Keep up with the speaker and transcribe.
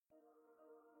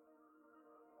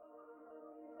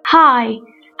Hi,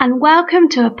 and welcome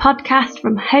to a podcast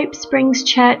from Hope Springs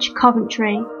Church,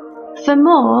 Coventry. For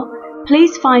more,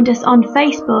 please find us on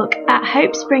Facebook at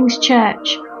Hope Springs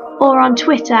Church or on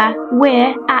Twitter,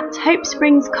 we're at Hope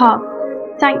Springs Cov.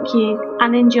 Thank you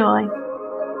and enjoy.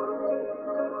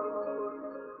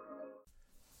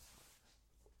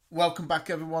 Welcome back,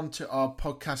 everyone, to our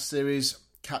podcast series,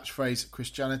 Catchphrase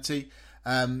Christianity.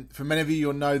 For many of you,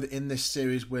 you'll know that in this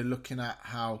series, we're looking at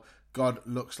how God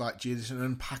looks like Jesus and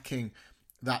unpacking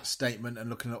that statement and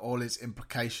looking at all its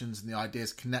implications and the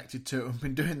ideas connected to it. We've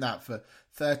been doing that for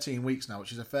 13 weeks now,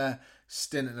 which is a fair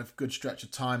stint and a good stretch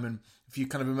of time. And if you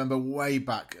kind of remember way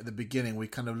back at the beginning, we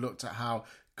kind of looked at how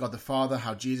God the Father,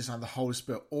 how Jesus and the Holy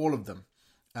Spirit, all of them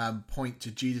point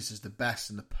to Jesus as the best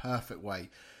and the perfect way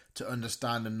to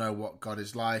understand and know what God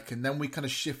is like. And then we kind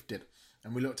of shifted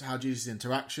and we looked at how Jesus'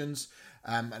 interactions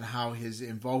and how his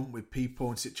involvement with people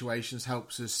and situations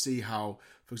helps us see how,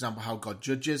 for example, how God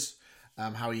judges,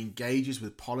 how he engages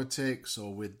with politics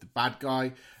or with the bad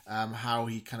guy, how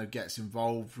he kind of gets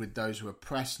involved with those who are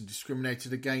oppressed and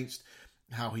discriminated against,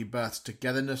 how he births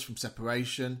togetherness from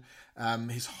separation,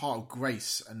 his heart of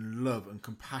grace and love and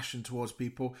compassion towards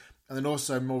people, and then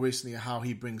also more recently how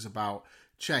he brings about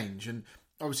change. And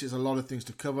obviously there's a lot of things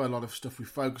to cover, a lot of stuff we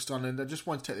focused on, and I just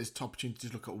want to take this opportunity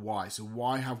to look at why. So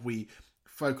why have we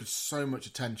focused so much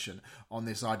attention on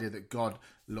this idea that God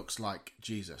looks like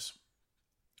Jesus?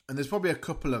 And there's probably a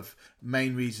couple of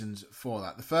main reasons for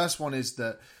that. The first one is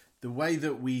that the way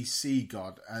that we see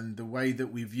God and the way that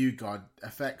we view God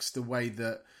affects the way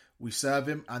that we serve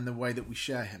him and the way that we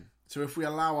share him. So if we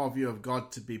allow our view of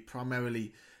God to be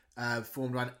primarily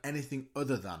formed around anything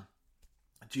other than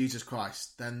Jesus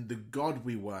Christ, then the God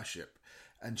we worship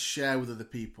and share with other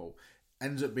people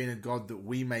ends up being a God that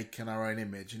we make in our own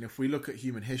image. And if we look at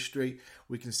human history,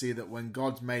 we can see that when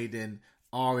God's made in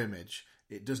our image,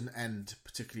 it doesn't end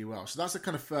particularly well. So that's the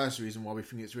kind of first reason why we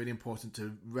think it's really important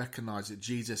to recognize that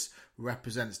Jesus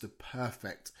represents the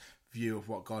perfect view of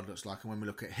what God looks like. And when we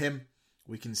look at him,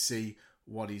 we can see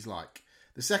what he's like.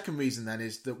 The second reason then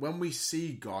is that when we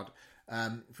see God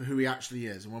for who he actually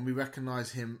is, and when we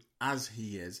recognize him as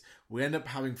he is, we end up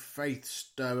having faith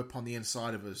stir upon the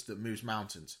inside of us that moves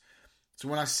mountains. So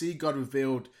when I see God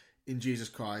revealed in Jesus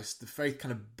Christ, the faith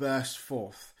kind of bursts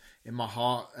forth in my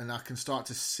heart, and I can start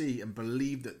to see and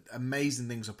believe that amazing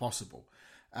things are possible.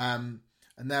 And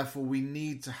therefore we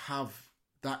need to have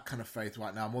that kind of faith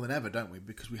right now more than ever, don't we?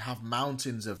 Because we have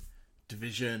mountains of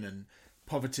division and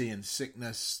poverty and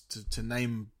sickness, to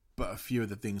name but a few of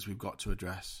the things we've got to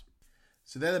address.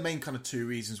 So they're the main kind of two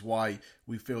reasons why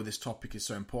we feel this topic is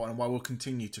so important and why we'll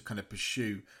continue to kind of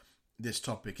pursue this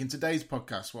topic. In today's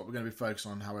podcast, what we're going to be focused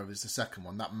on, however, is the second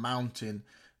one, that mountain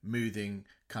moving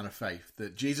kind of faith,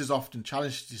 that Jesus often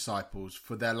challenged his disciples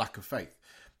for their lack of faith.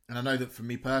 And I know that for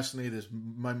me personally, there's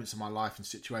moments in my life and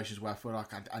situations where I feel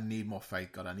like I need more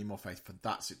faith, God, I need more faith for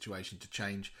that situation to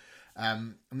change.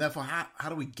 And therefore, how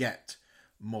do we get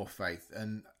more faith?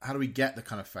 And how do we get the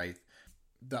kind of faith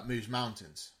that moves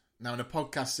mountains? Now, in a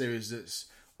podcast series that's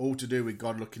all to do with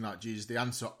God looking like Jesus, the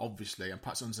answer, obviously, and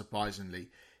perhaps unsurprisingly,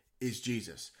 is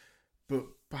Jesus. But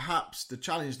perhaps the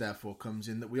challenge, therefore, comes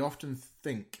in that we often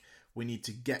think we need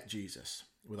to get Jesus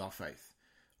with our faith.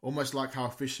 Almost like how a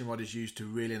fishing rod is used to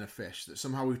reel in a fish, that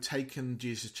somehow we've taken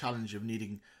Jesus' challenge of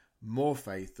needing more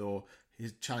faith, or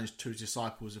his challenge to his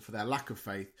disciples for their lack of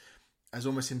faith, as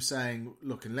almost him saying,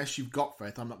 look, unless you've got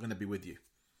faith, I'm not going to be with you.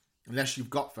 Unless you've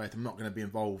got faith, I'm not going to be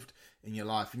involved in your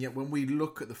life. And yet when we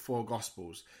look at the four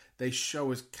Gospels, they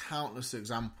show us countless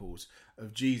examples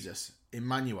of Jesus,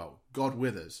 Emmanuel, God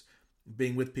with us,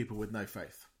 being with people with no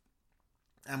faith.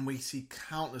 And we see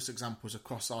countless examples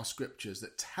across our scriptures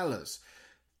that tell us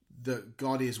that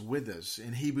God is with us.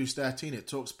 In Hebrews 13, it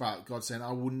talks about God saying,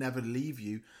 I will never leave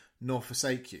you nor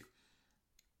forsake you.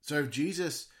 So if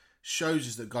Jesus shows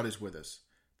us that God is with us,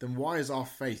 then why is our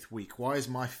faith weak? Why is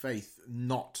my faith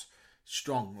not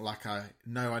strong like I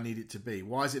know I need it to be?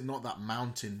 Why is it not that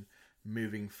mountain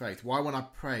moving faith? Why when I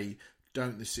pray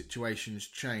don't the situations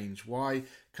change? Why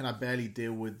can I barely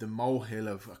deal with the molehill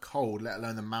of a cold, let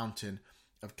alone the mountain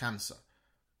of cancer?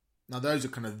 Now those are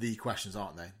kind of the questions,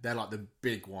 aren't they? They're like the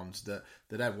big ones that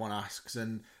everyone asks.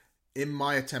 And in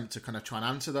my attempt to kind of try and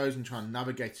answer those and try and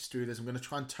navigate us through this, I'm going to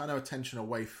try and turn our attention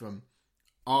away from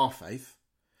our faith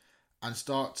and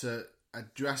start to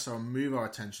address or move our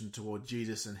attention toward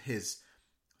Jesus and his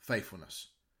faithfulness.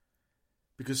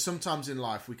 Because sometimes in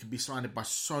life we can be surrounded by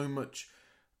so much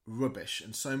rubbish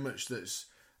and so much that's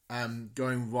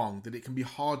going wrong that it can be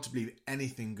hard to believe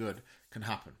anything good can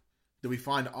happen. That we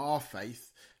find our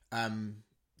faith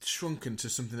shrunken to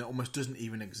something that almost doesn't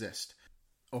even exist.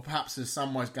 Or perhaps as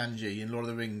Samwise Gamgee in Lord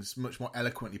of the Rings much more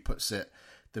eloquently puts it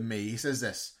than me. He says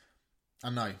this: I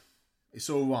know, it's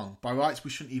all wrong. By rights we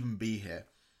shouldn't even be here.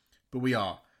 But we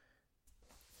are.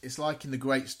 It's like in the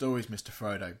great stories, Mr.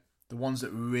 Frodo, the ones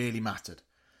that really mattered.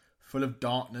 Full of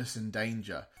darkness and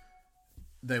danger,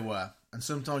 they were. And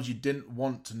sometimes you didn't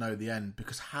want to know the end,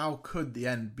 because how could the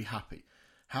end be happy?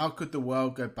 How could the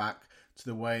world go back to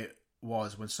the way it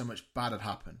was when so much bad had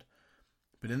happened?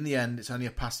 But in the end, it's only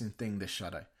a passing thing, this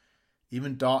shadow.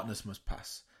 Even darkness must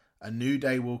pass. A new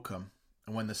day will come,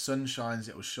 and when the sun shines,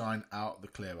 it will shine out the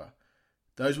clearer.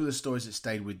 Those were the stories that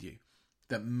stayed with you,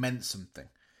 that meant something,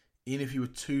 even if you were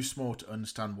too small to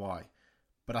understand why.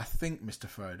 But I think, Mr.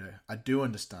 Frodo, I do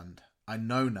understand. I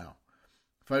know now.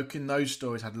 Folk in those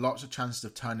stories had lots of chances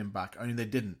of turning back, only they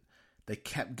didn't. They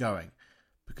kept going,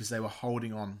 because they were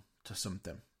holding on to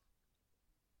something.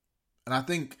 And I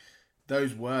think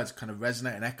those words kind of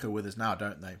resonate and echo with us now,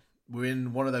 don't they? We're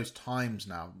in one of those times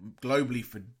now, globally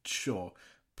for sure,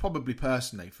 probably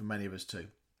personally for many of us too.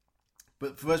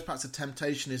 But for us, perhaps the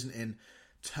temptation isn't in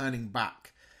turning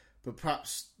back, but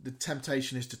perhaps the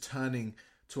temptation is to turning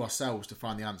to ourselves to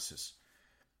find the answers.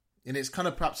 And it's kind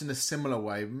of perhaps in a similar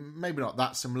way, maybe not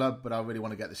that similar, but I really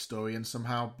want to get this story in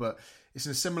somehow, but it's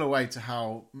in a similar way to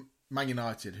how Man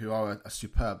United, who are a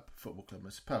superb football club,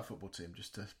 a superb football team,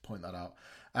 just to point that out,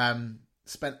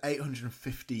 spent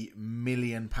 £850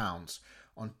 million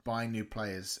on buying new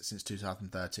players since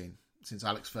 2013, since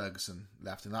Alex Ferguson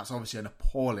left. And that's obviously an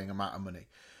appalling amount of money.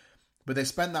 But they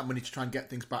spent that money to try and get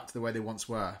things back to the way they once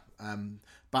were,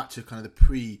 back to kind of the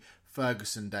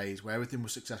pre-Ferguson days where everything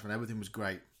was successful and everything was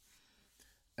great.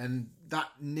 And that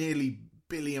nearly £1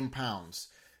 billion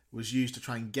was used to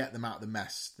try and get them out of the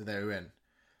mess that they were in.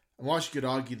 And whilst you could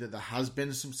argue that there has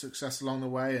been some success along the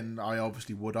way, and I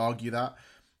obviously would argue that,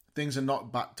 things are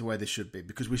not back to where they should be,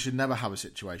 because we should never have a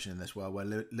situation in this world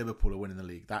where Liverpool are winning the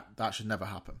league. That should never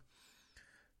happen.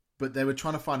 But they were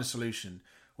trying to find a solution,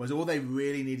 whereas all they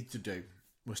really needed to do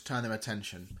was turn their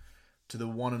attention to the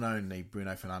one and only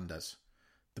Bruno Fernandes,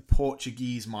 the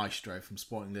Portuguese maestro from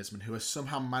Sporting Lisbon, who has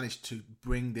somehow managed to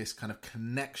bring this kind of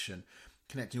connection,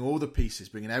 connecting all the pieces,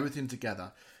 bringing everything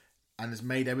together, and has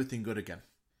made everything good again.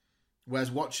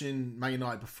 Whereas watching Man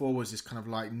United before was this kind of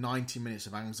like 90 minutes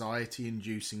of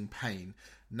anxiety-inducing pain,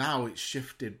 now it's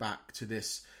shifted back to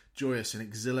this joyous and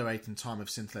exhilarating time of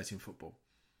scintillating football.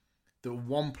 That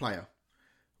one player,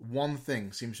 one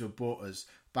thing seems to have brought us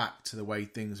back to the way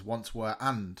things once were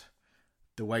and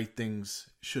the way things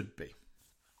should be.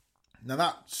 Now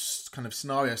that kind of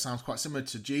scenario sounds quite similar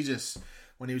to Jesus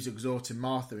when he was exhorting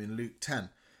Martha in Luke 10.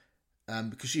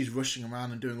 Because she's rushing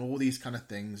around and doing all these kind of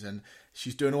things, and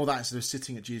she's doing all that instead of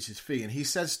sitting at Jesus' feet. And he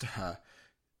says to her,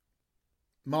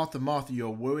 Martha, Martha, you're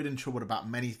worried and troubled about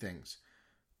many things,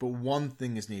 but one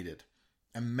thing is needed.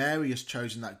 And Mary has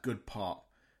chosen that good part,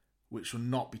 which will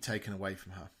not be taken away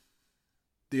from her.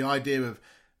 The idea of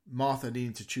Martha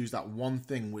needing to choose that one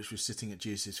thing which was sitting at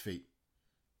Jesus' feet.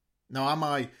 Now, am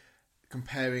I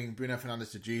comparing Bruno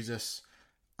Fernandes to Jesus?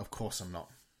 Of course I'm not.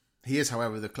 He is,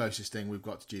 however, the closest thing we've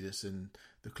got to Jesus in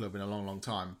the club in a long, long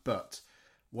time. But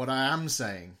what I am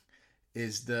saying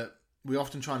is that we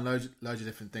often try and loads of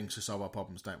different things to solve our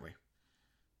problems, don't we?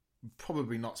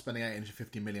 Probably not spending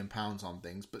 £850 million on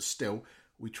things, but still,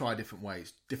 we try different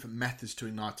ways, different methods to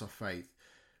ignite our faith.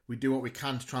 We do what we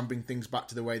can to try and bring things back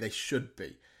to the way they should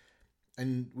be.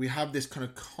 And we have this kind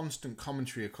of constant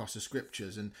commentary across the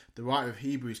scriptures, and the writer of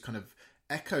Hebrews kind of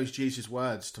echoes Jesus'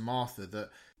 words to Martha that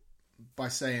by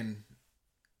saying,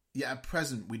 yet at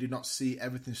present we do not see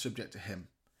everything subject to him,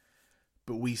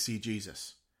 but we see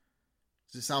Jesus.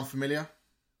 Does it sound familiar?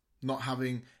 Not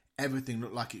having everything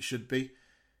look like it should be.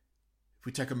 If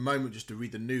we take a moment just to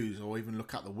read the news or even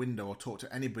look out the window or talk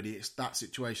to anybody, it's that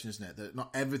situation, isn't it? That not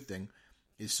everything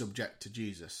is subject to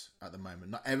Jesus at the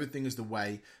moment. Not everything is the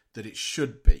way that it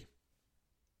should be.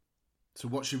 So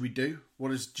what should we do? What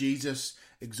does Jesus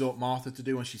exhort Martha to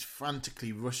do when she's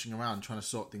frantically rushing around trying to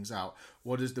sort things out?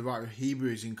 What does the writer of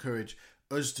Hebrews encourage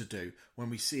us to do when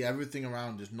we see everything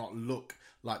around us not look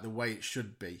like the way it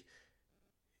should be?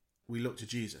 We look to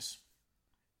Jesus.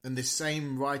 And this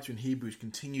same writer in Hebrews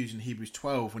continues in Hebrews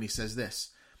 12 when he says this,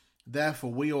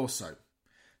 therefore we also,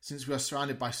 since we are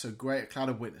surrounded by so great a cloud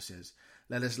of witnesses,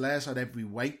 let us lay aside every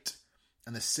weight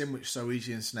and the sin which so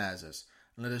easily ensnares us,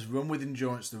 and let us run with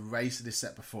endurance the race that is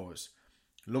set before us,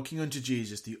 looking unto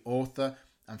Jesus, the author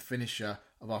and finisher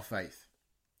of our faith,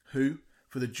 who,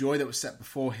 for the joy that was set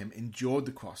before him, endured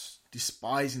the cross,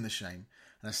 despising the shame,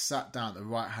 and has sat down at the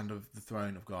right hand of the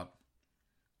throne of God.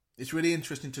 It's really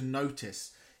interesting to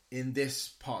notice in this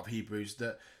part of Hebrews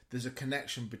that there's a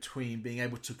connection between being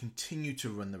able to continue to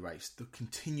run the race, the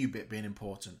continue bit being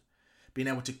important, being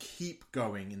able to keep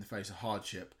going in the face of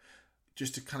hardship,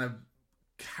 just to kind of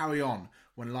carry on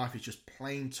when life is just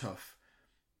plain tough,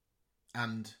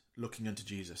 and looking unto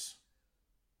Jesus.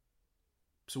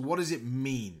 So what does it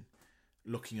mean,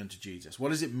 looking unto Jesus? What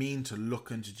does it mean to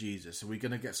look unto Jesus? Are we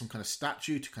going to get some kind of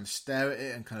statue to kind of stare at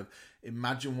it and kind of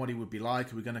imagine what he would be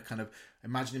like? Are we going to kind of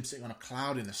imagine him sitting on a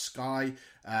cloud in the sky?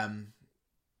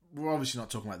 We're obviously not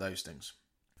talking about those things.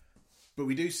 But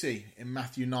we do see in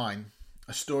Matthew 9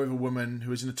 a story of a woman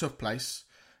who was in a tough place,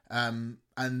 and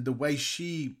the way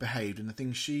she behaved and the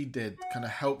things she did kind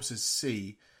of helps us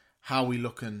see how we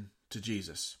look unto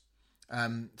Jesus.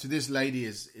 So this lady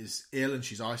is ill and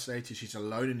she's isolated, she's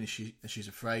alone and she's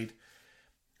afraid.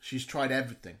 She's tried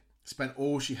everything, spent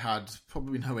all she had,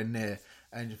 probably nowhere near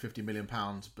 £150 million,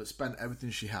 but spent everything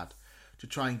she had to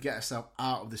try and get herself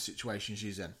out of the situation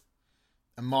she's in.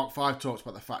 And Mark 5 talks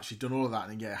about the fact she's done all of that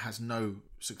and yet it has no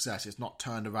success. It's not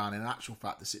turned around. In actual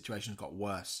fact, the situation's got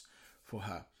worse for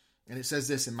her. And it says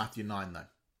this in Matthew 9 though.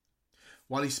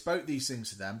 While he spoke these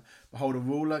things to them, behold, a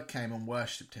ruler came and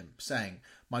worshipped him, saying,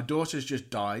 My daughter has just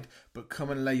died, but come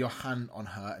and lay your hand on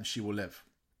her and she will live.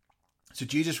 So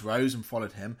Jesus rose and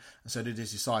followed him, and so did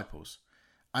his disciples.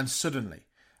 And suddenly,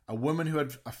 a woman who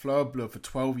had a flow of blood for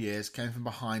 12 years came from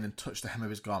behind and touched the hem of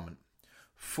his garment.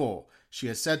 For she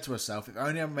had said to herself, If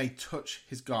only I may touch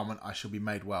his garment, I shall be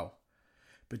made well.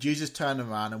 But Jesus turned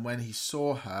around, and when he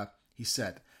saw her, he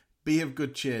said, Be of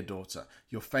good cheer, daughter,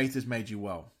 your faith has made you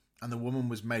well. And the woman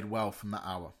was made well from that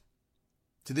hour.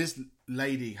 So this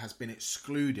lady has been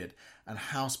excluded and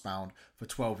housebound for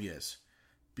 12 years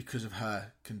because of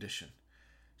her condition.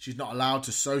 She's not allowed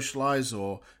to socialise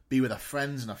or be with her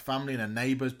friends and her family and her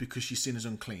neighbours because she's seen as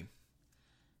unclean.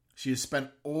 She has spent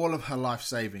all of her life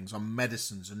savings on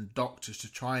medicines and doctors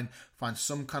to try and find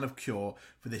some kind of cure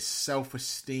for this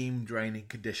self-esteem draining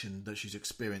condition that she's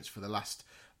experienced for the last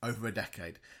over a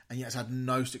decade, and yet has had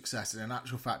no success, and in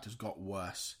actual fact has got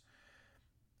worse.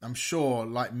 I'm sure,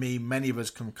 like me, many of us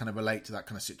can kind of relate to that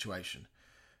kind of situation.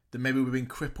 That maybe we've been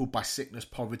crippled by sickness,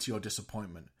 poverty or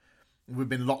disappointment. We've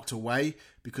been locked away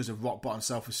because of rock bottom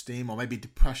self-esteem or maybe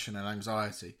depression and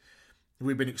anxiety.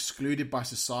 We've been excluded by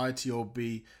society or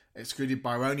be excluded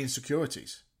by our own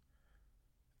insecurities.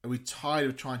 Are we tired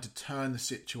of trying to turn the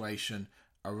situation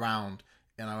around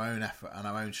in our own effort and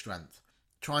our own strength?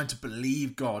 Trying to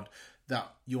believe God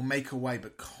that you'll make a way,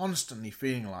 but constantly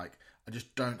feeling like, I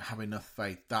just don't have enough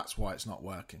faith. That's why it's not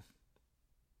working.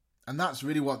 And that's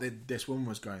really what this woman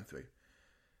was going through.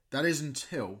 That is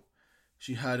until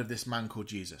she heard of this man called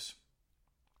Jesus.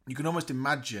 You can almost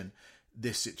imagine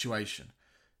this situation.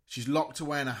 She's locked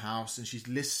away in a house and she's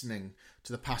listening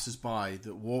to the passers-by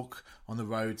that walk on the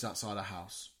roads outside her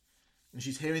house. And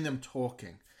she's hearing them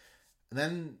talking. And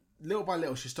then little by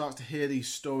little she starts to hear these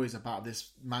stories about this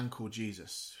man called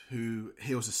Jesus who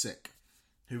heals the sick,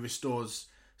 who restores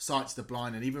sight to the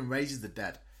blind and even raises the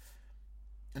dead.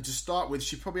 And to start with,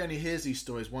 she probably only hears these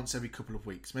stories once every couple of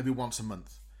weeks, maybe once a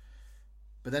month.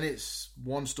 But then it's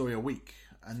one story a week,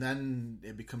 and then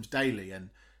it becomes daily, and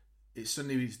it's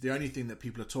suddenly the only thing that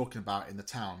people are talking about in the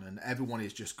town, and everyone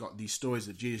has just got these stories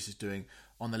that Jesus is doing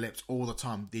on their lips all the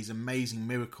time, these amazing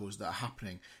miracles that are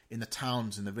happening in the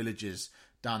towns and the villages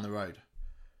down the road.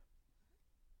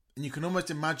 And you can almost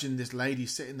imagine this lady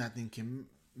sitting there thinking,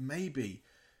 maybe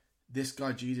this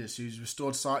guy Jesus, who's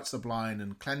restored sight to the blind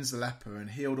and cleansed the leper and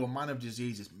healed all manner of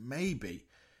diseases, maybe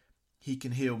he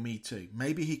can heal me too.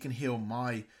 Maybe he can heal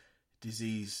my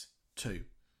disease too.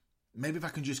 Maybe if I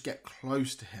can just get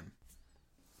close to him.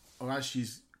 Or as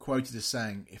she's quoted as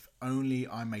saying, if only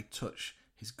I may touch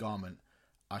his garment,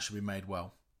 I shall be made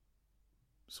well.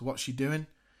 So what's she doing?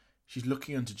 She's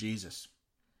looking unto Jesus.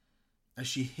 As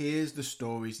she hears the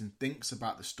stories and thinks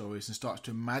about the stories and starts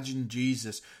to imagine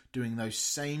Jesus doing those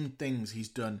same things he's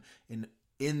done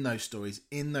in those stories,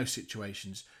 in those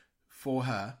situations for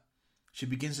her, she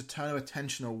begins to turn her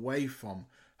attention away from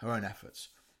her own efforts,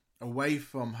 away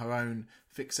from her own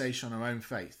fixation on her own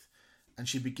faith. And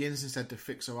she begins instead to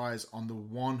fix her eyes on the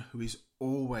one who is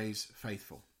always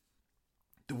faithful,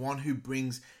 the one who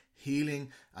brings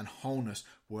healing and wholeness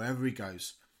wherever he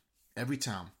goes, every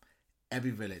town,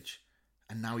 every village.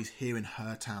 And now he's here in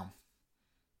her town.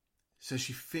 So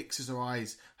she fixes her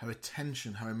eyes, her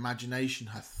attention, her imagination,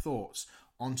 her thoughts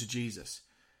onto Jesus.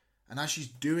 And as she's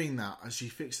doing that, as she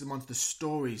fixes them onto the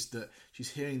stories that she's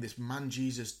hearing this man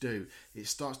Jesus do, it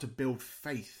starts to build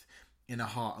faith in her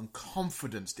heart and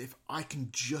confidence that if I can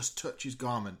just touch his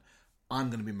garment, I'm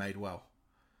going to be made well.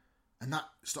 And that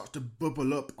starts to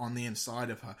bubble up on the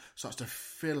inside of her, starts to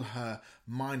fill her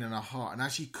mind and her heart. And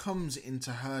as she comes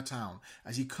into her town,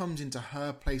 as he comes into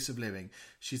her place of living,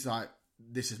 she's like,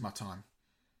 this is my time.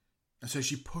 And so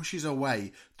she pushes her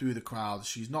way through the crowd.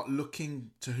 She's not looking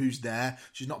to who's there.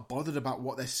 She's not bothered about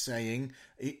what they're saying.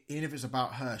 Even if it's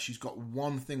about her, she's got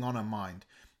one thing on her mind.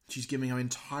 She's giving her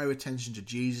entire attention to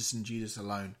Jesus and Jesus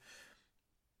alone.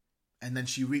 And then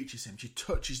she reaches him. She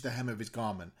touches the hem of his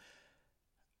garment.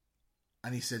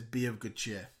 And he says, be of good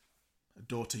cheer.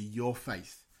 Daughter, your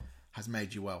faith has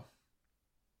made you well.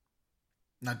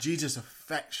 Now, Jesus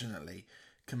affectionately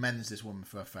commends this woman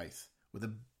for her faith, with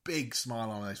a big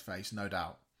smile on his face, no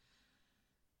doubt.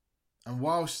 And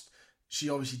whilst she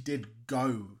obviously did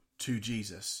go to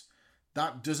Jesus,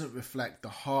 that doesn't reflect the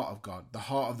heart of God, the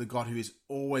heart of the God who is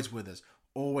always with us,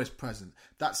 always present.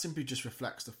 That simply just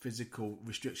reflects the physical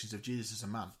restrictions of Jesus as a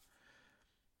man.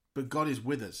 But God is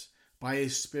with us. By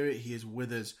his Spirit, he is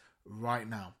with us right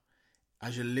now.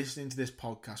 As you're listening to this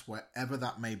podcast, wherever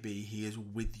that may be, he is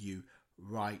with you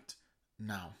right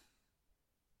now.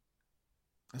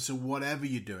 And so whatever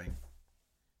you're doing,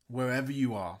 wherever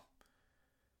you are,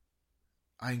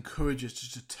 I encourage us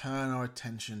to turn our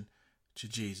attention to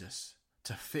Jesus,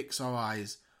 to fix our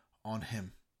eyes on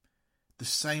him, the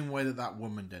same way that that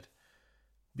woman did.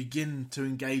 Begin to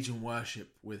engage in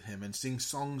worship with him and sing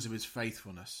songs of his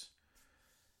faithfulness.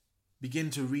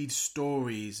 Begin to read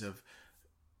stories of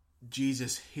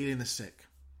Jesus healing the sick,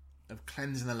 of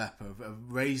cleansing the leper,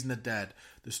 of raising the dead,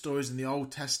 the stories in the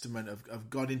Old Testament of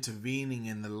God intervening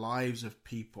in the lives of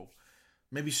people.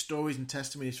 Maybe stories and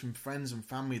testimonies from friends and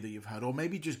family that you've heard, or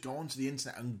maybe just go onto the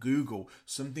internet and Google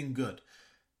something good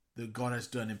that God has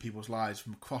done in people's lives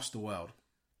from across the world.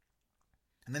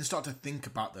 And then start to think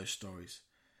about those stories.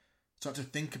 Start to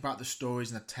think about the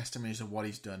stories and the testimonies of what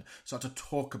he's done. Start to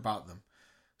talk about them.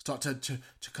 Start to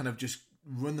kind of just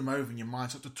run them over in your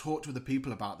mind. Start to talk to other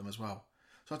people about them as well.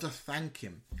 Start to thank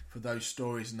him for those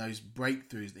stories and those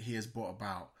breakthroughs that he has brought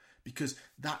about. Because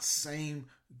that same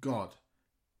God,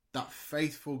 that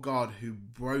faithful God who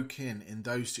broke in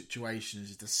those situations,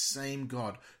 is the same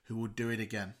God who will do it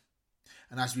again.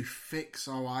 And as we fix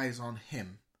our eyes on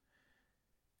him,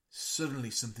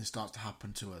 suddenly something starts to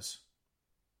happen to us.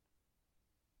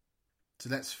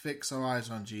 So let's fix our eyes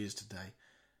on Jesus today.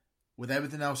 With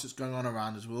everything else that's going on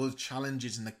around us, with all the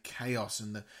challenges and the chaos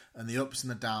and the ups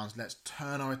and the downs, let's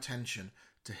turn our attention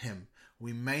to him.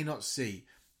 We may not see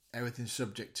everything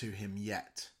subject to him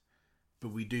yet,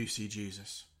 but we do see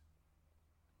Jesus.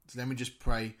 So let me just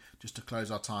pray just to close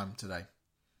our time today.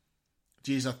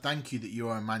 Jesus, I thank you that you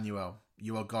are Emmanuel.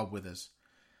 You are God with us,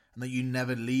 and that you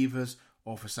never leave us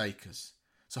or forsake us.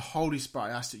 So Holy Spirit, I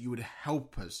ask that you would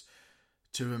help us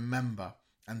to remember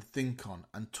and think on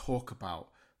and talk about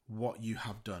what you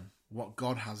have done, what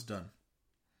God has done,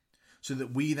 so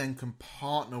that we then can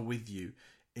partner with you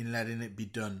in letting it be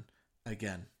done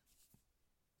again.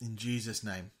 In Jesus'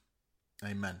 name,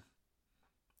 amen.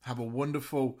 Have a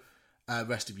wonderful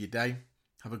rest of your day.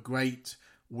 Have a great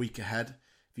week ahead.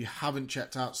 If you haven't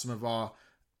checked out some of our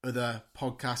other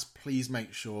podcasts, please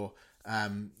make sure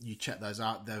you check those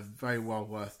out. They're very well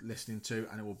worth listening to,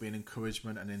 and it will be an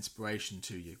encouragement and inspiration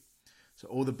to you. So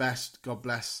all the best, God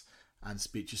bless, and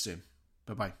speak to you soon.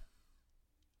 Bye-bye.